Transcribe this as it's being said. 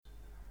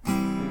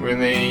When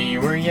they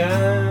were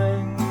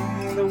young,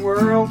 the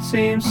world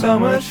seemed so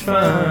much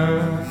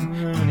fun.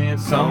 And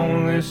it's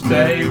on this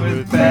day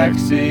with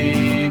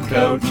backseat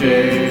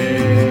coaches.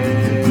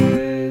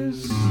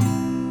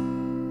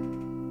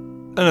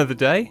 Another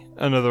day,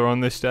 another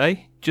on this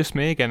day. Just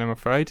me again, I'm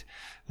afraid.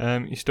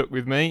 You stuck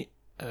with me.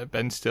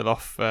 Ben's still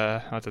off,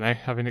 I don't know,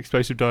 having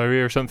explosive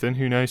diarrhea or something,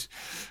 who knows.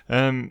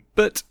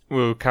 But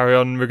we'll carry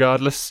on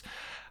regardless.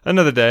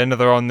 Another day,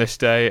 another on this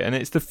day, and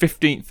it's the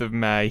 15th of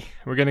May.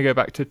 We're going to go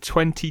back to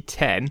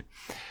 2010,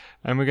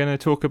 and we're going to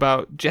talk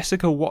about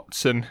Jessica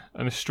Watson,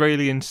 an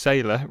Australian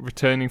sailor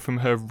returning from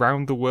her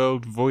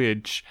round-the-world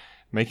voyage,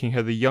 making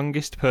her the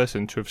youngest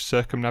person to have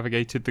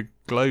circumnavigated the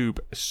globe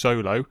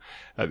solo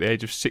at the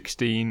age of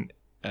 16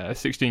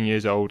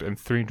 years old and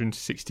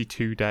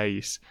 362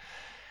 days.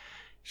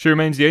 She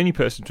remains the only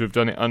person to have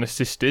done it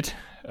unassisted,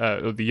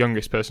 or the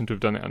youngest person to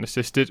have done it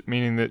unassisted,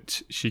 meaning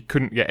that she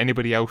couldn't get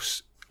anybody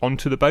else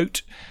onto the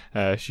boat.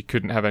 She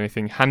couldn't have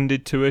anything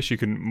handed to her. She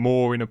couldn't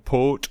moor in a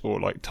port or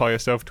like tie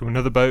herself to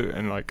another boat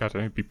and like, I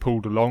don't know, be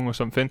pulled along or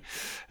something.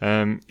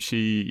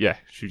 She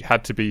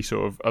had to be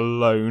sort of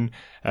alone,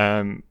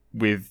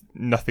 with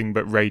nothing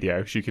but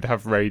radio. She could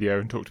have radio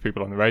and talk to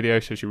people on the radio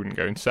so she wouldn't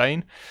go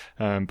insane.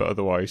 But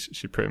otherwise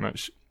she pretty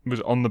much was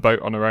on the boat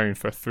on her own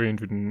for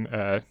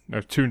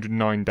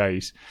 209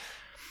 days.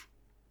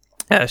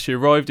 She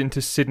arrived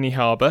into Sydney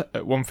Harbour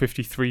at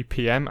 1:53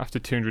 p.m. after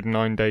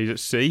 209 days at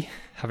sea,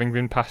 having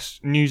been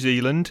past New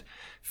Zealand,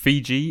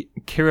 Fiji,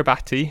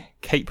 Kiribati,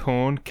 Cape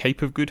Horn,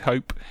 Cape of Good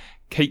Hope,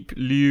 Cape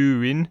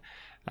Leeuwin,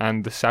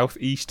 and the South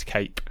East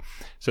Cape.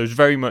 So it's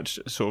very much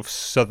sort of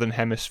southern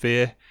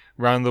hemisphere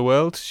around the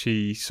world.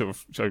 She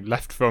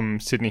left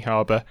from Sydney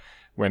Harbour,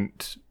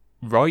 went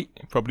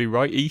probably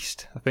right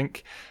east, I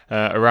think,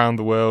 around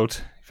the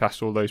world,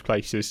 past all those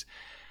places.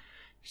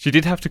 She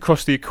did have to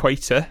cross the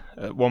equator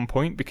at one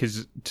point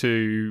because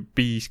to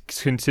be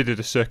considered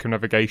a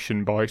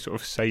circumnavigation by sort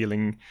of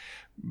sailing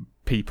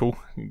people,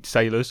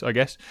 sailors, I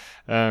guess,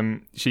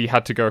 she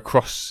had to go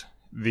across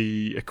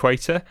the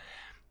equator.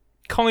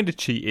 Kind of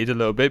cheated a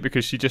little bit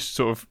because she just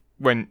sort of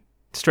went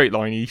straight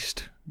line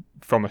east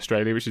from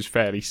Australia, which is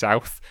fairly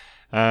south,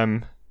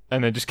 and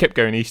then just kept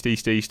going east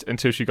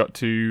until she got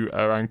to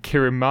around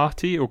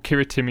Kirimati or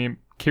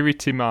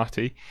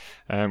Kiritimati,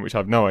 which I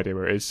have no idea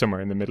where it is,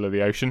 somewhere in the middle of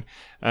the ocean.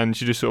 And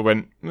she just sort of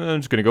went, I'm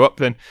just going to go up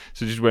then.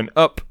 So she just went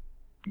up,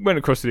 went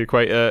across the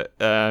equator,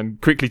 and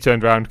quickly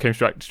turned around, came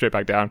straight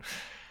back down.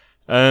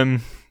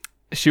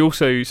 She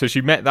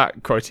met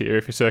that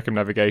criteria for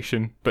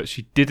circumnavigation, but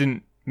she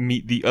didn't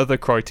meet the other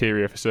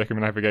criteria for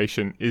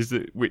circumnavigation,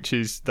 which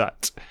is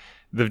that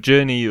the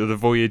journey or the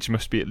voyage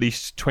must be at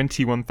least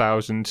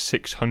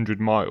 21,600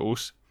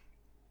 miles.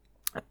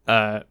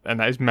 And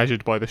that is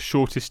measured by the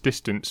shortest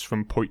distance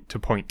from point to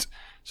point.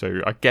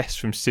 So I guess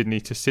from Sydney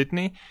to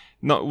Sydney.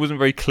 It wasn't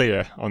very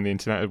clear on the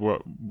internet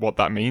what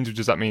that means.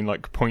 Does that mean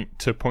like point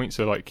to point?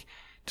 So like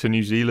to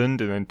New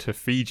Zealand and then to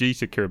Fiji,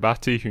 to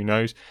Kiribati, who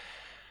knows?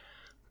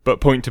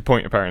 But point to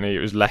point, apparently, it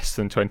was less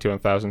than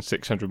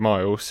 21,600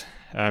 miles.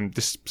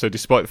 So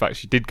despite the fact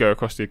she did go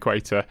across the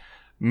equator,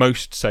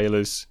 most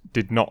sailors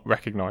did not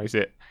recognise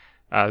it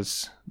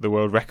as the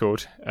world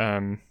record.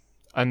 And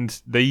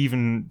they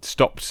even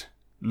stopped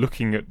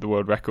looking at the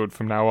world record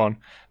from now on.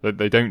 That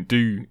they don't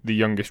do the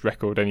youngest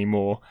record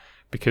anymore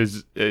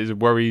because there's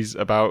worries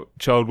about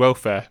child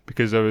welfare,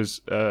 because there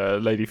was a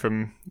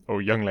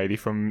young lady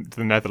from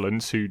the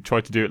Netherlands who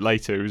tried to do it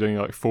later, who was only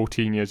like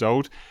 14 years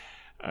old.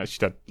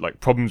 She'd had like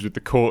problems with the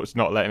courts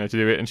not letting her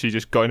do it, and she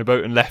just got in a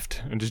boat and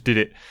left and just did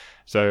it.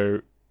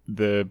 So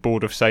the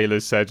Board of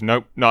Sailors said,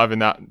 nope, not having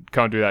that,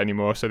 can't do that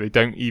anymore. So they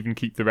don't even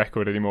keep the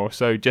record anymore.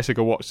 So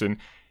Jessica Watson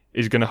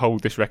is going to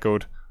hold this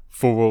record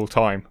for all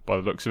time by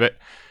the looks of it.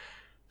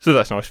 So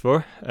that's nice for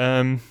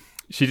her.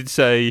 She did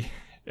say,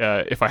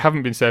 if I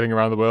haven't been sailing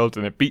around the world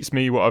and it beats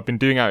me what I've been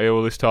doing out here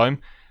all this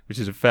time, which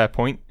is a fair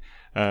point.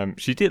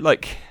 She did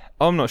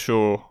I'm not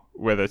sure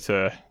whether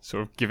to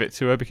sort of give it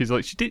to her, because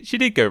she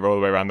did go all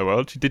the way around the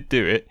world. She did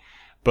do it.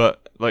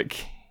 But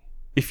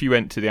if you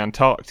went to the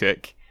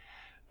Antarctic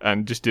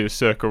and just did a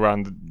circle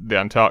around the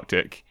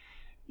Antarctic,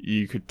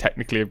 you could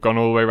technically have gone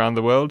all the way around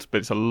the world, but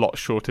it's a lot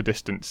shorter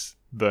distance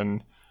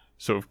than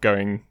sort of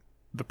going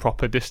the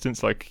proper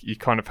distance. You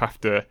kind of have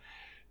to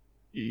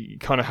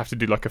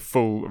do like a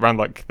full around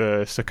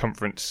the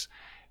circumference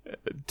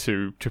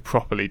to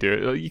properly do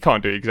it. You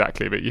can't do it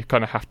exactly, but you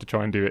kind of have to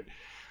try and do it.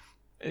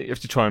 You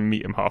have to try and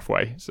meet them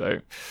halfway.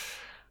 So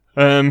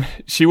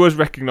she was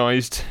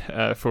recognised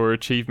for her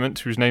achievement.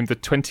 She was named the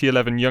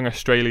 2011 Young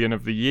Australian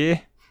of the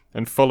Year,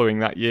 and following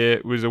that year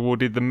was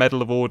awarded the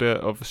Medal of the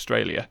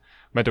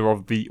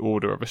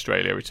Order of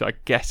Australia, which I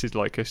guess is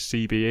like a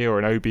CBE or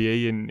an OBE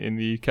in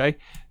the UK.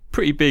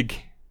 Pretty big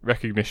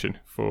recognition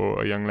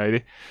for a young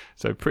lady,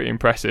 so pretty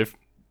impressive.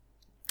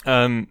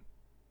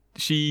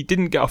 She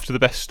didn't get off to the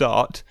best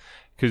start,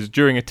 because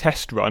during a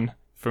test run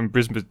from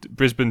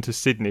Brisbane to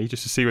Sydney,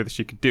 just to see whether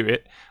she could do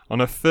it, on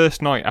her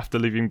first night after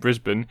leaving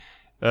Brisbane,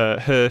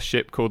 her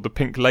ship called the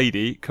Pink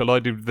Lady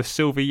collided with the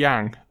Silver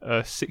Yang, a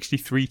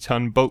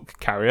 63-ton bulk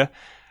carrier,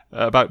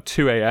 at about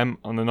 2 a.m.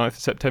 on the 9th of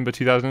September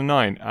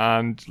 2009,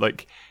 and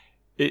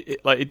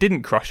it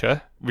didn't crush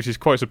her, which is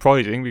quite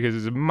surprising because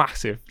it's a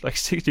massive,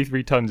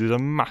 63 tons is a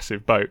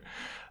massive boat.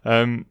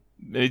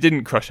 It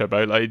didn't crush her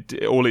boat.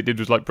 All it did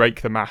was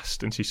break the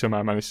mast, and she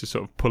somehow managed to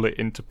sort of pull it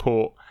into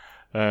port.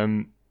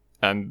 And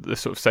the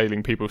sort of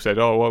sailing people said,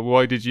 "Oh, well,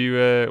 why did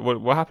you?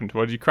 What happened?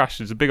 Why did you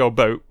crash? It's a big old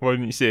boat. Why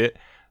didn't you see it?"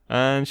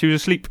 And she was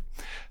asleep,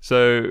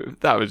 so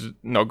that was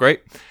not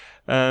great.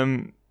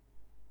 There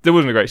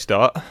wasn't a great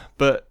start,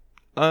 but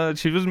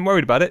she wasn't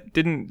worried about it.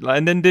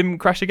 Didn't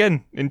crash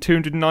again in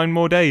 209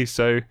 more days.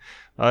 So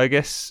I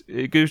guess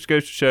it goes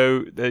to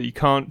show that you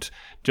can't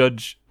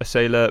judge a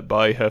sailor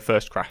by her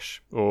first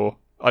crash, or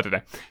I don't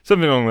know,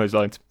 something along those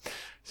lines.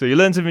 So you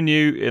learn something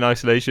new in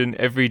isolation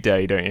every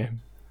day, don't you?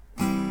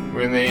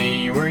 When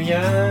they were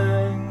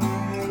young,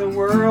 the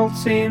world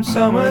seemed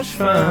so much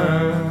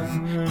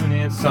fun.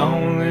 It's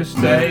on this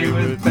day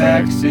with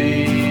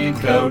backseat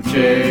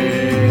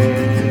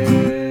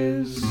coaches.